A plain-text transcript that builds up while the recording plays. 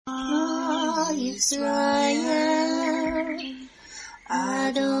Yisrael,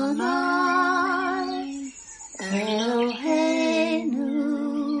 Adonai, Eloheinu,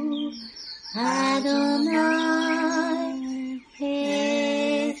 Adonai,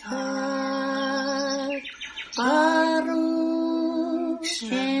 Echad, Baruch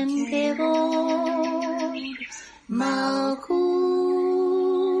Shem Kevod, Malkuto,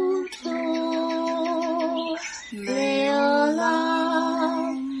 Leolam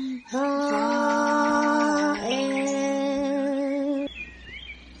Va'ed.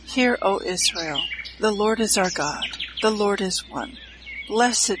 Hear, O Israel, the Lord is our God, the Lord is one.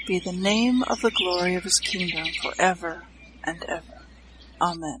 Blessed be the name of the glory of his kingdom forever and ever.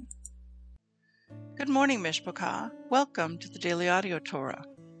 Amen. Good morning, Mishpachah. Welcome to the Daily Audio Torah.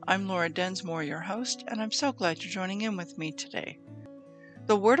 I'm Laura Densmore, your host, and I'm so glad you're joining in with me today.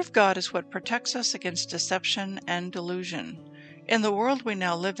 The Word of God is what protects us against deception and delusion. In the world we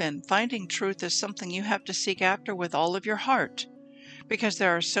now live in, finding truth is something you have to seek after with all of your heart, because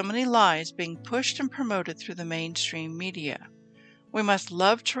there are so many lies being pushed and promoted through the mainstream media. We must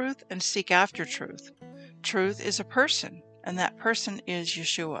love truth and seek after truth. Truth is a person, and that person is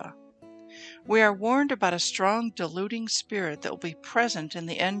Yeshua. We are warned about a strong deluding spirit that will be present in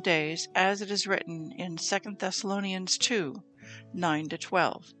the end days, as it is written in 2 Thessalonians 2,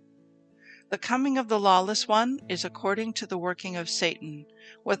 9-12. The coming of the lawless one is according to the working of Satan,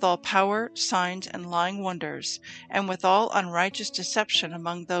 with all power, signs, and lying wonders, and with all unrighteous deception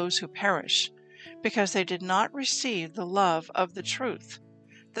among those who perish, because they did not receive the love of the truth,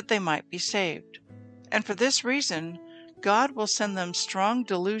 that they might be saved. And for this reason God will send them strong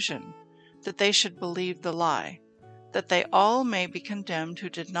delusion, that they should believe the lie, that they all may be condemned who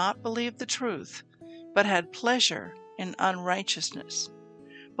did not believe the truth, but had pleasure in unrighteousness.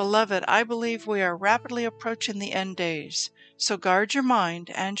 Beloved, I believe we are rapidly approaching the end days, so guard your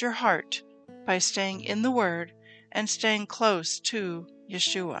mind and your heart by staying in the Word and staying close to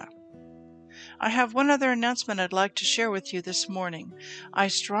Yeshua. I have one other announcement I'd like to share with you this morning. I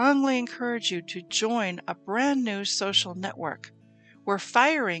strongly encourage you to join a brand new social network. We're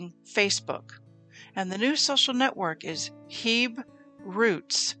firing Facebook, and the new social network is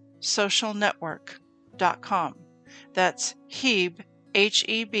HebRootsSocialNetwork.com. That's Heb,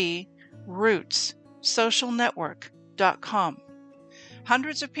 H-E-B, Roots, socialnetwork.com.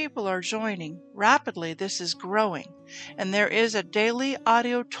 Hundreds of people are joining. Rapidly, this is growing, and there is a daily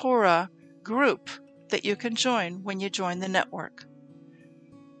audio Torah group that you can join when you join the network.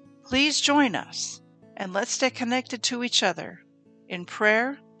 Please join us, and let's stay connected to each other in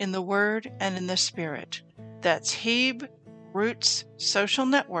prayer, in the Word, and in the Spirit. That's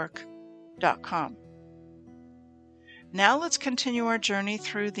HebRootsSocialNetwork.com. Now let's continue our journey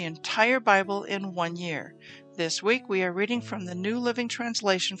through the entire Bible in 1 year. This week we are reading from the New Living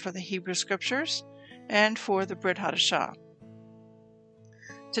Translation for the Hebrew Scriptures and for the Brit Hadashah.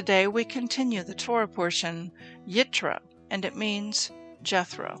 Today we continue the Torah portion, Yitro, and it means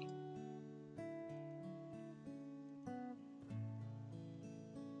Jethro.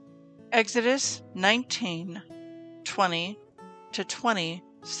 Exodus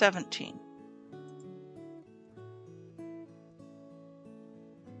 19:20-20:17.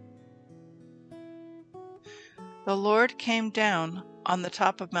 The Lord came down on the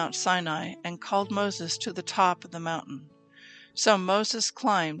top of Mount Sinai and called Moses to the top of the mountain. So Moses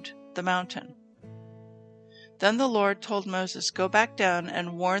climbed the mountain. Then the Lord told Moses, "Go back down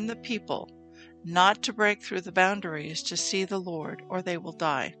and warn the people not to break through the boundaries to see the Lord, or they will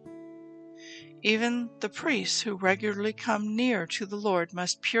die. Even the priests who regularly come near to the Lord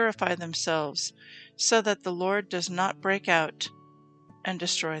must purify themselves so that the Lord does not break out and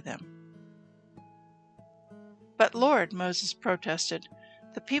destroy them." "But Lord," Moses protested,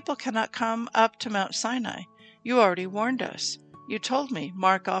 "the people cannot come up to Mount Sinai. You already warned us. You told me,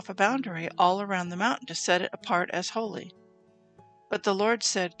 mark off a boundary all around the mountain to set it apart as holy." But the Lord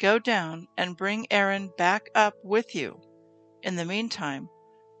said, "Go down and bring Aaron back up with you. In the meantime,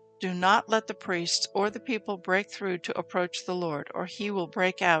 do not let the priests or the people break through to approach the Lord, or he will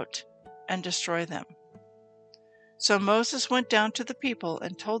break out and destroy them." So Moses went down to the people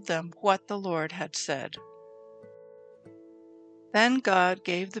and told them what the Lord had said. Then God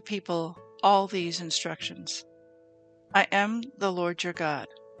gave the people all these instructions. "I am the Lord your God,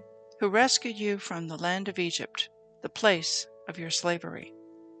 who rescued you from the land of Egypt, the place of your slavery.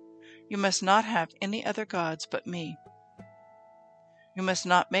 You must not have any other gods but me. You must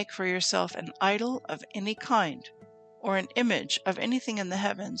not make for yourself an idol of any kind, or an image of anything in the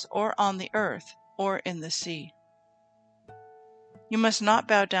heavens, or on the earth, or in the sea. You must not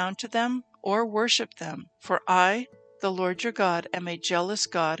bow down to them or worship them, for I, the Lord your God, am a jealous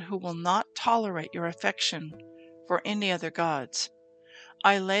God who will not tolerate your affection for any other gods.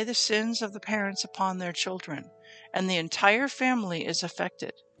 I lay the sins of the parents upon their children, and the entire family is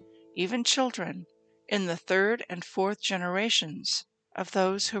affected, even children, in the third and fourth generations of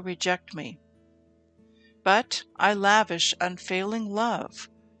those who reject me. But I lavish unfailing love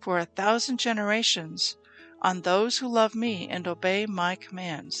for 1,000 generations on those who love me and obey my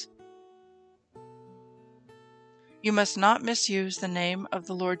commands. You must not misuse the name of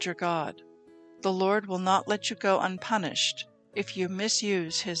the Lord your God. The Lord will not let you go unpunished if you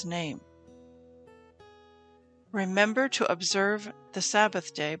misuse his name. Remember to observe the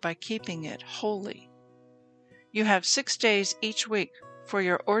Sabbath day by keeping it holy. You have 6 days each week for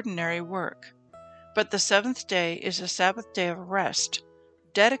your ordinary work, but the seventh day is a Sabbath day of rest,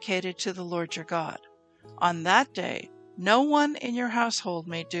 dedicated to the Lord your God. On that day, no one in your household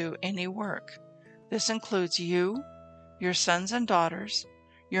may do any work. This includes you, your sons and daughters,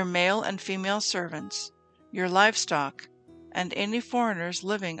 your male and female servants, your livestock, and any foreigners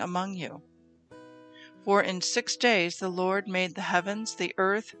living among you. For in 6 days the Lord made the heavens, the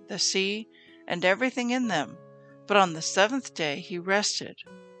earth, the sea, and everything in them, but on the seventh day he rested.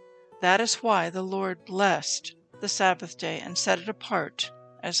 That is why the Lord blessed the Sabbath day and set it apart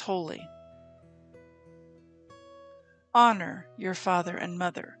as holy. Honor your father and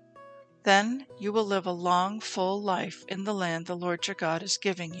mother. Then you will live a long, full life in the land the Lord your God is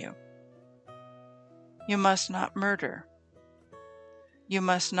giving you. You must not murder. You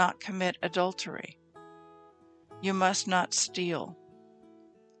must not commit adultery. You must not steal.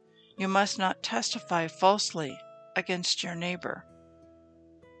 You must not testify falsely against your neighbor.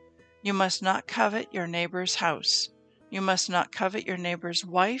 You must not covet your neighbor's house. You must not covet your neighbor's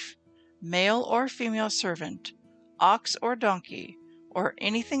wife, male or female servant, ox or donkey, or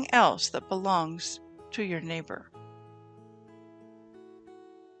anything else that belongs to your neighbor.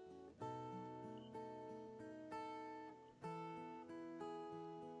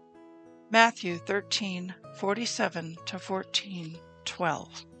 Matthew 13:47 to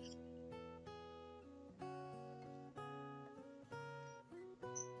 14:12.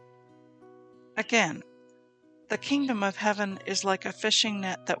 Again, the kingdom of heaven is like a fishing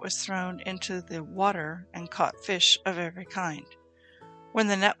net that was thrown into the water and caught fish of every kind. When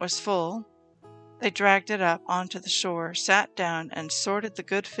the net was full, they dragged it up onto the shore, sat down, and sorted the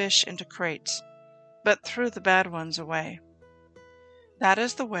good fish into crates, but threw the bad ones away. That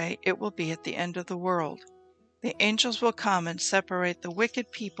is the way it will be at the end of the world. The angels will come and separate the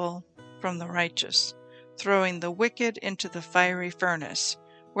wicked people from the righteous, throwing the wicked into the fiery furnace,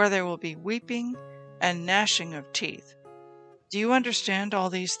 where there will be weeping and gnashing of teeth. Do you understand all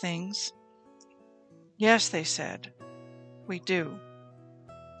these things? Yes, they said. We do.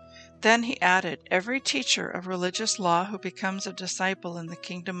 Then he added, every teacher of religious law who becomes a disciple in the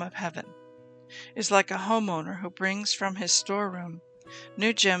kingdom of heaven is like a homeowner who brings from his storeroom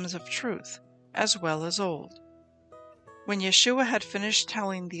new gems of truth, as well as old. When Yeshua had finished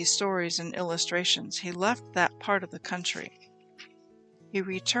telling these stories and illustrations, he left that part of the country. He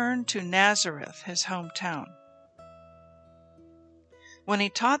returned to Nazareth, his hometown. When he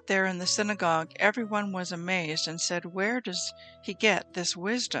taught there in the synagogue, everyone was amazed and said, where does he get this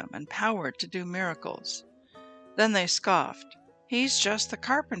wisdom and power to do miracles? Then they scoffed. He's just the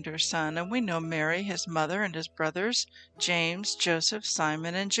carpenter's son, and we know Mary, his mother, and his brothers, James, Joseph,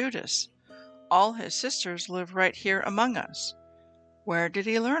 Simon, and Judas. All his sisters live right here among us. Where did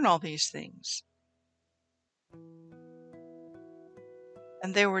he learn all these things?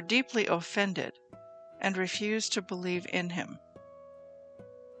 And they were deeply offended and refused to believe in him.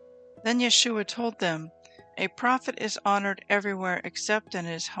 Then Yeshua told them, a prophet is honored everywhere except in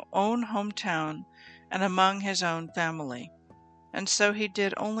his own hometown and among his own family. And so he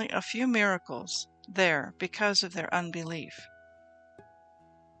did only a few miracles there because of their unbelief.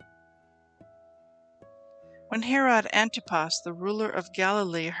 When Herod Antipas, the ruler of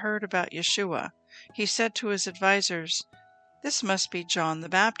Galilee, heard about Yeshua, he said to his advisers, this must be John the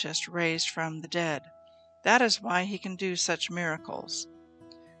Baptist raised from the dead. That is why he can do such miracles.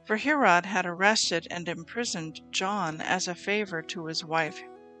 For Herod had arrested and imprisoned John as a favor to his wife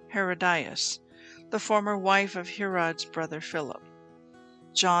Herodias, the former wife of Herod's brother Philip.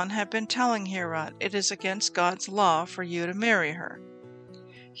 John had been telling Herod, it is against God's law for you to marry her.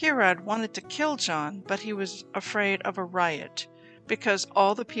 Herod wanted to kill John, but he was afraid of a riot, because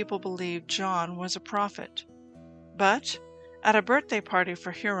all the people believed John was a prophet. But at a birthday party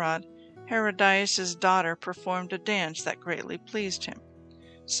for Herod, Herodias' daughter performed a dance that greatly pleased him.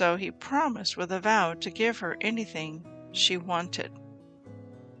 So he promised with a vow to give her anything she wanted.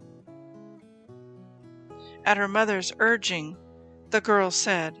 At her mother's urging, the girl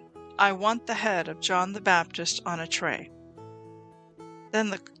said, "I want the head of John the Baptist on a tray." Then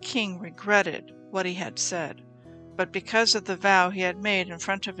the king regretted what he had said, but because of the vow he had made in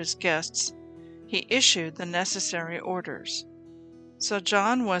front of his guests, he issued the necessary orders. So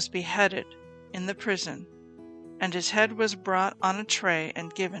John was beheaded in the prison, and his head was brought on a tray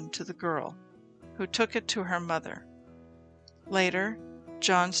and given to the girl, who took it to her mother. Later,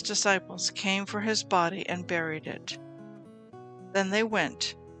 John's disciples came for his body and buried it. Then they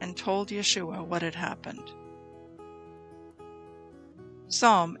went and told Yeshua what had happened.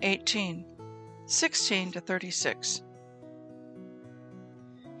 Psalm 18, 16-36.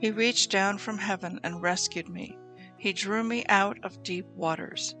 He reached down from heaven and rescued me. He drew me out of deep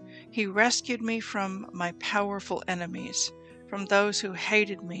waters. He rescued me from my powerful enemies, from those who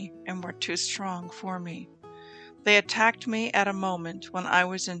hated me and were too strong for me. They attacked me at a moment when I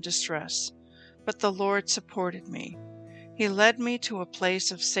was in distress, but the Lord supported me. He led me to a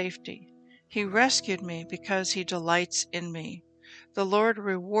place of safety. He rescued me because He delights in me. The Lord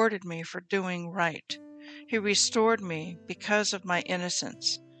rewarded me for doing right. He restored me because of my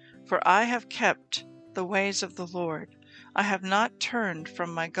innocence. For I have kept the ways of the Lord. I have not turned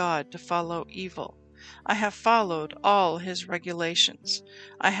from my God to follow evil. I have followed all His regulations.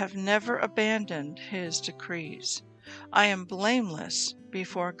 I have never abandoned His decrees. I am blameless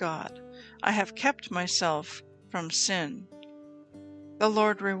before God. I have kept myself from sin. The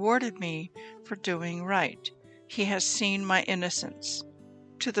Lord rewarded me for doing right. He has seen my innocence.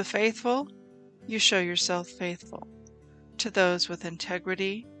 To the faithful, you show yourself faithful. To those with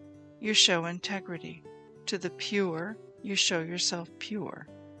integrity, you show integrity. To the pure, you show yourself pure.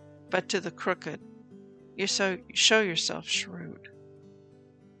 But to the crooked, you show yourself shrewd.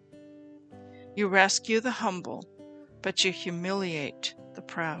 You rescue the humble, but you humiliate the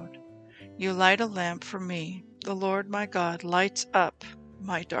proud. You light a lamp for me. The Lord my God lights up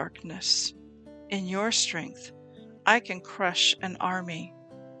my darkness. In your strength, I can crush an army.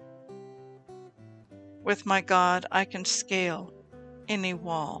 With my God, I can scale any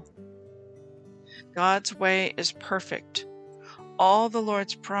wall. God's way is perfect. All the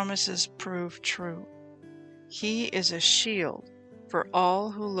Lord's promises prove true. He is a shield for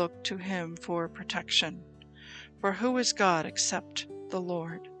all who look to Him for protection. For who is God except the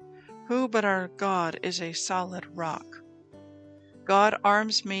Lord? Who but our God is a solid rock? God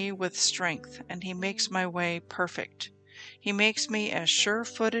arms me with strength, and He makes my way perfect. He makes me as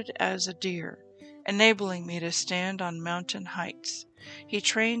sure-footed as a deer, enabling me to stand on mountain heights. He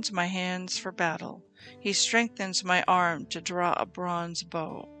trains my hands for battle. He strengthens my arm to draw a bronze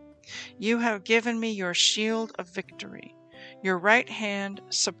bow. You have given me your shield of victory. Your right hand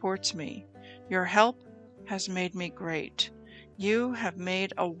supports me. Your help has made me great. You have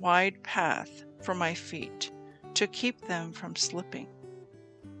made a wide path for my feet, to keep them from slipping.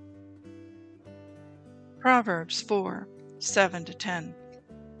 Proverbs 4, 7-10.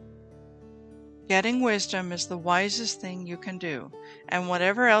 Getting wisdom is the wisest thing you can do, and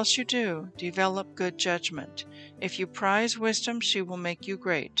whatever else you do, develop good judgment. If you prize wisdom, she will make you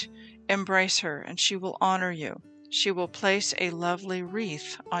great. Embrace her, and she will honor you. She will place a lovely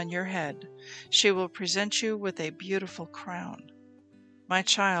wreath on your head. She will present you with a beautiful crown. My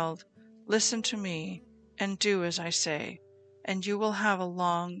child, listen to me and do as I say, and you will have a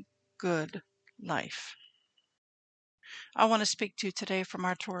long, good life. I want to speak to you today from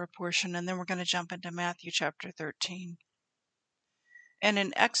our Torah portion, and then we're going to jump into Matthew chapter 13. And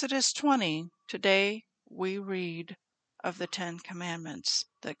in Exodus 20, today we read of the 10 Commandments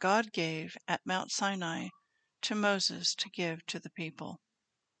that God gave at Mount Sinai to Moses to give to the people.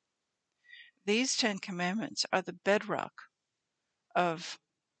 These 10 Commandments are the bedrock of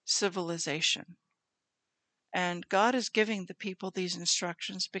civilization. And God is giving the people these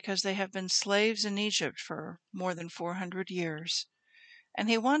instructions because they have been slaves in Egypt for more than 400 years. And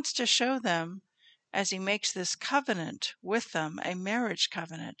He wants to show them, as He makes this covenant with them, a marriage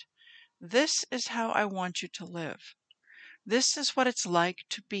covenant, this is how I want you to live. This is what it's like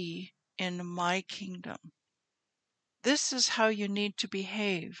to be in my kingdom. This is how you need to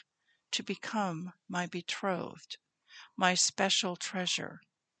behave to become my betrothed, my special treasure,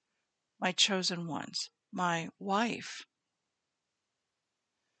 my chosen ones, my wife.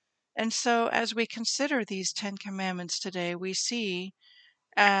 And so as we consider these 10 Commandments today, we see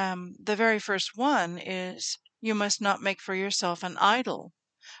the very first one is, you must not make for yourself an idol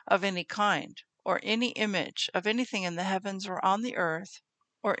of any kind, or any image of anything in the heavens or on the earth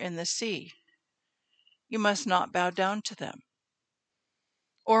or in the sea. You must not bow down to them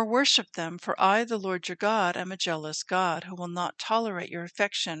or worship them, for I, the Lord your God, am a jealous God, who will not tolerate your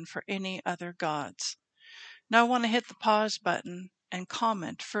affection for any other gods. Now I want to hit the pause button and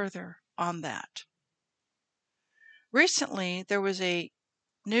comment further on that. Recently, there was a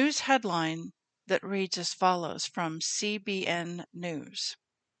news headline that reads as follows from CBN News.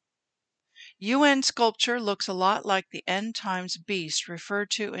 UN sculpture looks a lot like the end times beast referred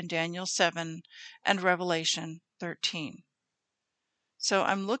to in Daniel 7 and Revelation 13. So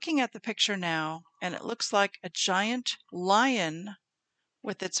I'm looking at the picture now, and it looks like a giant lion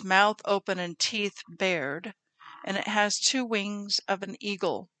with its mouth open and teeth bared, and it has 2 wings of an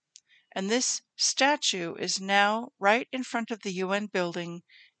eagle. And this statue is now right in front of the UN building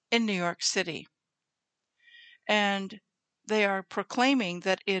in New York City. And they are proclaiming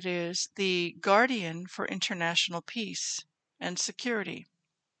that it is the guardian for international peace and security.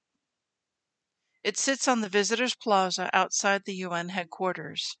 It sits on the Visitors Plaza outside the UN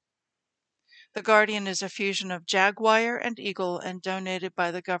headquarters. The guardian is a fusion of jaguar and eagle and donated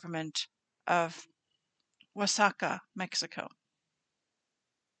by the government of Oaxaca, Mexico.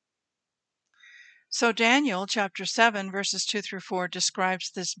 So Daniel chapter 7 verses 2 through 4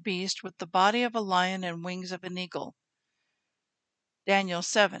 describes this beast with the body of a lion and wings of an eagle. Daniel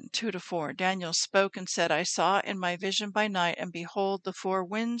 7, 2 to 4. Daniel spoke and said, I saw in my vision by night, and behold, the 4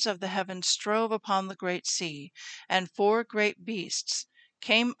 winds of the heaven strove upon the great sea, and 4 great beasts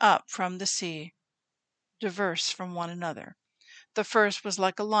came up from the sea, diverse from one another. The first was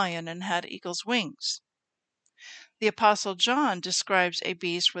like a lion and had eagle's wings. The Apostle John describes a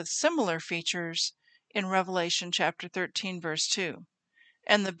beast with similar features in Revelation chapter 13, verse 2.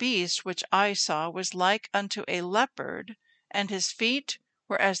 And the beast which I saw was like unto a leopard, and his feet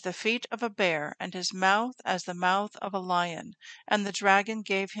were as the feet of a bear, and his mouth as the mouth of a lion. And the dragon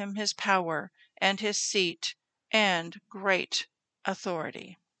gave him his power, and his seat, and great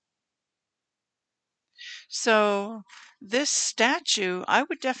authority. So this statue, I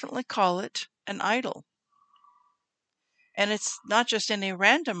would definitely call it an idol. And it's not just any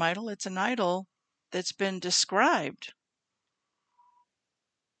random idol, it's an idol that's been described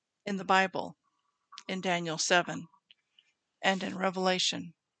in the Bible, in Daniel 7 and in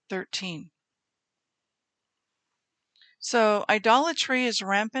Revelation 13. So idolatry is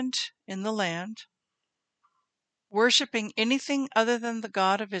rampant in the land. Worshipping anything other than the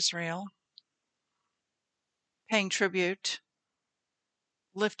God of Israel, paying tribute,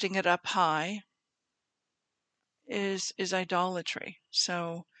 lifting it up high, is idolatry.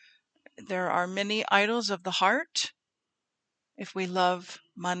 So there are many idols of the heart. If we love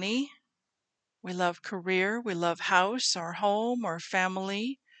money, we love career, we love house or home or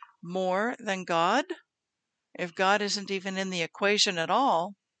family more than God. If God isn't even in the equation at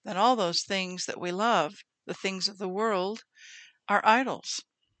all, then all those things that we love, the things of the world, are idols.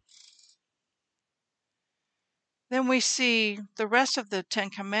 Then we see the rest of the 10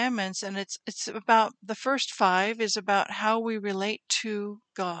 Commandments, and it's about, the first 5 is about how we relate to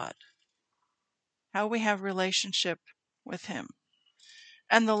God, how we have relationship with Him.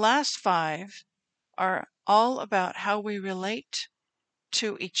 And the last 5 are all about how we relate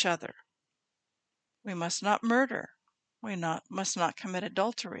to each other. We must not murder. We must not commit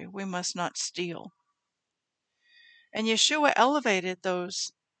adultery. We must not steal. And Yeshua elevated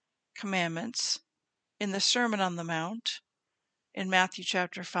those commandments in the Sermon on the Mount in Matthew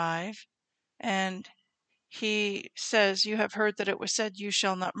chapter 5. And he says, you have heard that it was said, you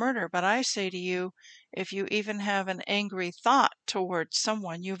shall not murder. But I say to you, if you even have an angry thought towards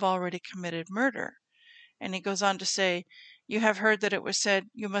someone, you've already committed murder. And he goes on to say, you have heard that it was said,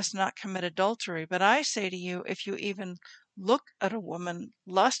 you must not commit adultery. But I say to you, if you even look at a woman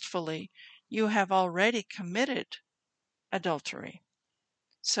lustfully, you have already committed adultery.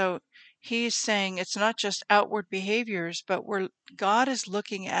 So he's saying it's not just outward behaviors, but God is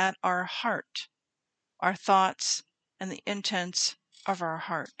looking at our heart, our thoughts, and the intents of our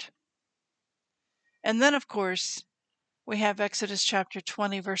heart. And then, of course, we have Exodus chapter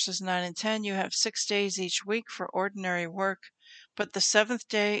 20, verses 9 and 10. You have 6 days each week for ordinary work, but the 7th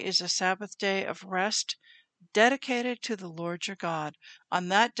day is a Sabbath day of rest, dedicated to the Lord your God. On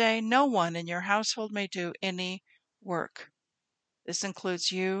that day, no one in your household may do any work. This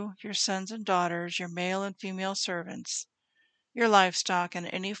includes you, your sons and daughters, your male and female servants, your livestock, and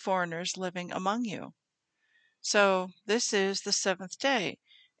any foreigners living among you. So this is the 7th day.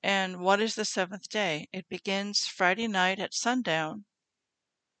 And what is the 7th day? It begins Friday night at sundown,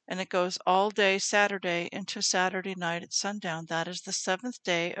 and it goes all day Saturday into Saturday night at sundown. That is the 7th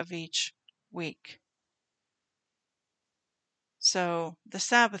day of each week. So the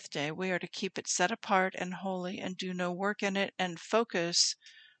Sabbath day, we are to keep it set apart and holy and do no work in it and focus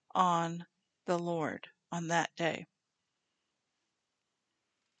on the Lord on that day.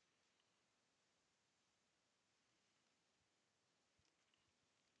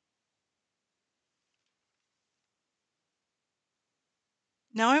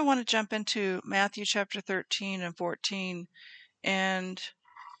 Now I want to jump into Matthew chapter 13 and 14 and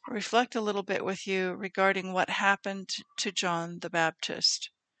reflect a little bit with you regarding what happened to John the Baptist.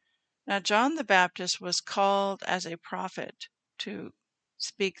 Now, John the Baptist was called as a prophet to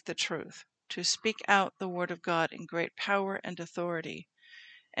speak the truth, to speak out the word of God in great power and authority.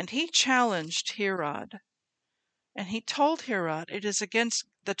 And he challenged Herod, and he told Herod, it is against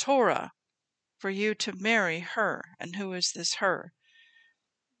the Torah for you to marry her. And who is this her?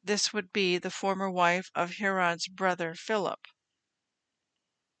 This would be the former wife of Herod's brother Philip.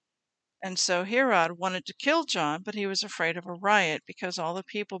 And so Herod wanted to kill John, but he was afraid of a riot because all the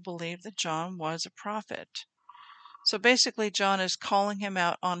people believed that John was a prophet. So basically, John is calling him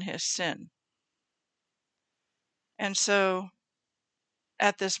out on his sin. And so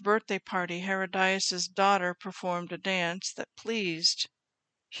at this birthday party, Herodias' daughter performed a dance that pleased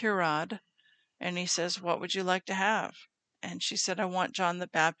Herod. And he says, what would you like to have? And she said, I want John the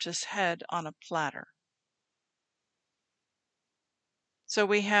Baptist's head on a platter. So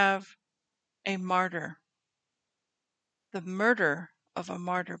we have a martyr, the murder of a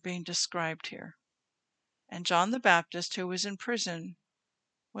martyr being described here. And John the Baptist, who was in prison,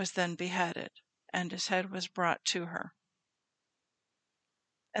 was then beheaded, and his head was brought to her.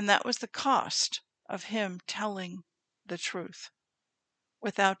 And that was the cost of him telling the truth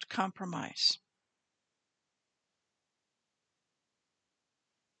without compromise.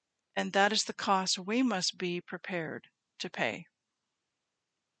 And that is the cost we must be prepared to pay,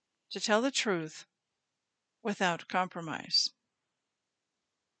 to tell the truth without compromise.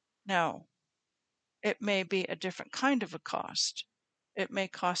 Now, it may be a different kind of a cost. It may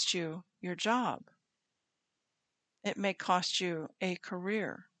cost you your job. It may cost you a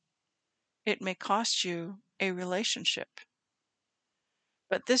career. It may cost you a relationship.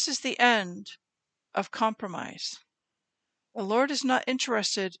 But this is the end of compromise. The Lord is not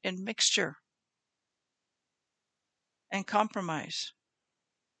interested in mixture and compromise.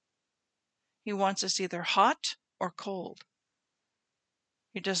 He wants us either hot or cold.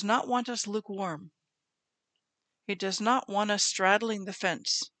 He does not want us lukewarm. He does not want us straddling the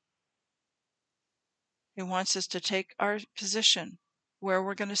fence. He wants us to take our position where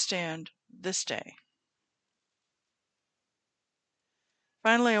we're going to stand this day.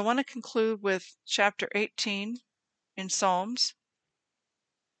 Finally, I want to conclude with chapter 18 in Psalms,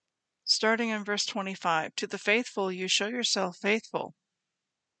 starting in verse 25. To the faithful you show yourself faithful.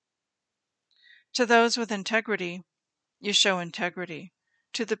 To those with integrity you show integrity.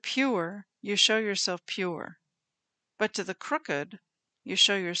 To the pure you show yourself pure. But to the crooked you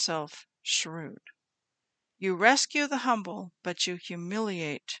show yourself shrewd. You rescue the humble, but you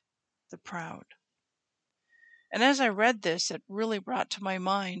humiliate the proud. And as I read this, it really brought to my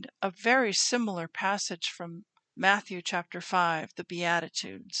mind a very similar passage from Matthew chapter 5, the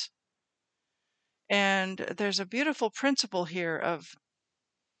Beatitudes. And there's a beautiful principle here of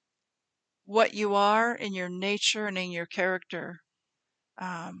what you are in your nature and in your character.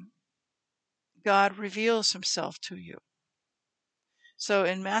 God reveals himself to you. So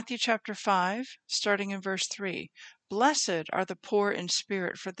in Matthew chapter 5, starting in verse 3, blessed are the poor in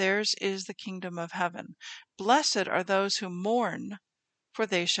spirit, for theirs is the kingdom of heaven. Blessed are those who mourn, for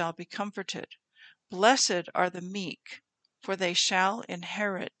they shall be comforted. Blessed are the meek, for they shall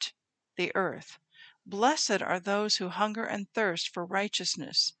inherit the earth. Blessed are those who hunger and thirst for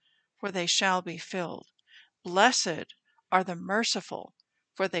righteousness, for they shall be filled. Blessed are the merciful,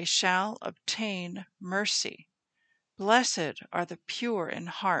 for they shall obtain mercy. Blessed are the pure in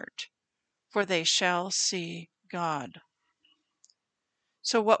heart, for they shall see God.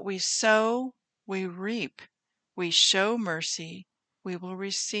 So what we sow, we reap. We show mercy, we will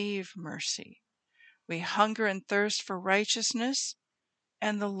receive mercy. We hunger and thirst for righteousness,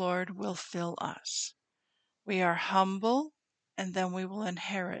 and the Lord will fill us. We are humble, and then we will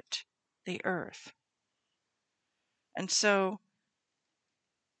inherit the earth. And so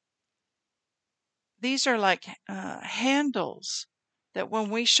these are like handles that when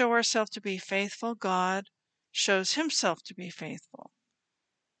we show ourselves to be faithful, God shows himself to be faithful.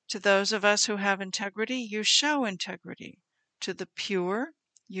 To those of us who have integrity, you show integrity. To the pure,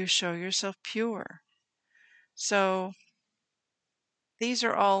 you show yourself pure. So these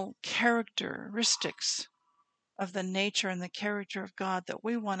are all characteristics of the nature and the character of God that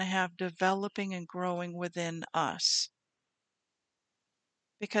we want to have developing and growing within us.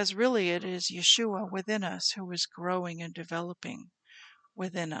 Because really it is Yeshua within us who is growing and developing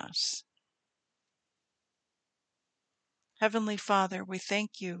within us. Heavenly Father, we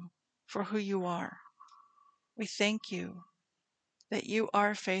thank you for who you are. We thank you that you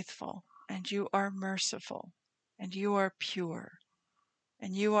are faithful and you are merciful and you are pure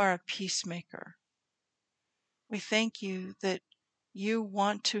and you are a peacemaker. We thank you that you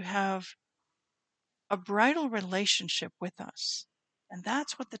want to have a bridal relationship with us. And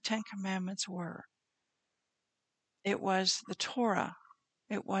that's what the Ten Commandments were. It was the Torah.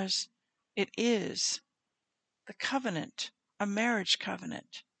 It is the covenant, a marriage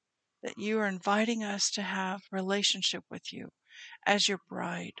covenant, that you are inviting us to have relationship with you as your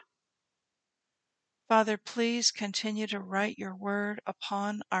bride. Father, please continue to write your word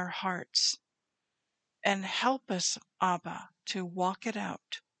upon our hearts and help us, Abba, to walk it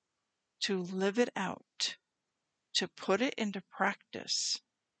out, to live it out, to put it into practice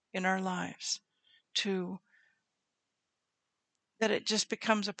in our lives, that it just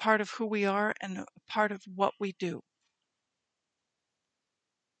becomes a part of who we are and a part of what we do.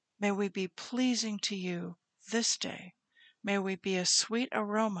 May we be pleasing to you this day. May we be a sweet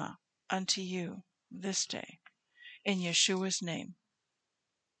aroma unto you this day. In Yeshua's name.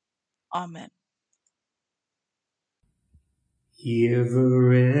 Amen.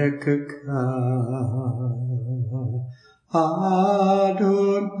 Yevrekka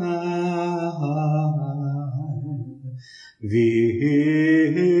Adonai Vish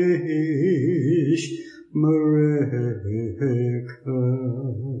Mereka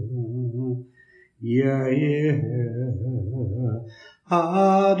Yair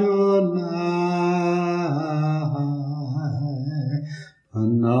Adonai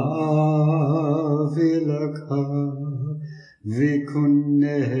Panavilaka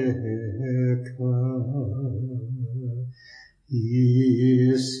Vikuneka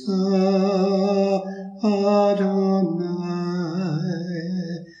Isa Adonai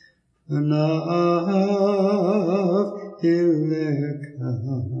Panav Ileka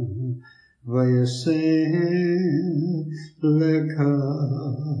Vayasem Leka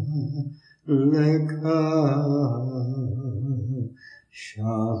Leka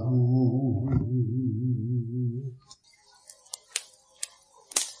Shalom.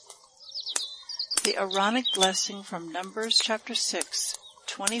 The Aaronic blessing from Numbers chapter 6,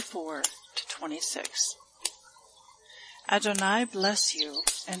 24 to 26. Adonai bless you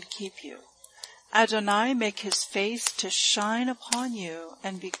and keep you. Adonai make his face to shine upon you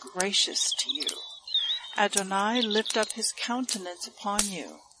and be gracious to you. Adonai lift up his countenance upon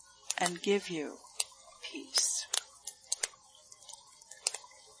you and give you peace.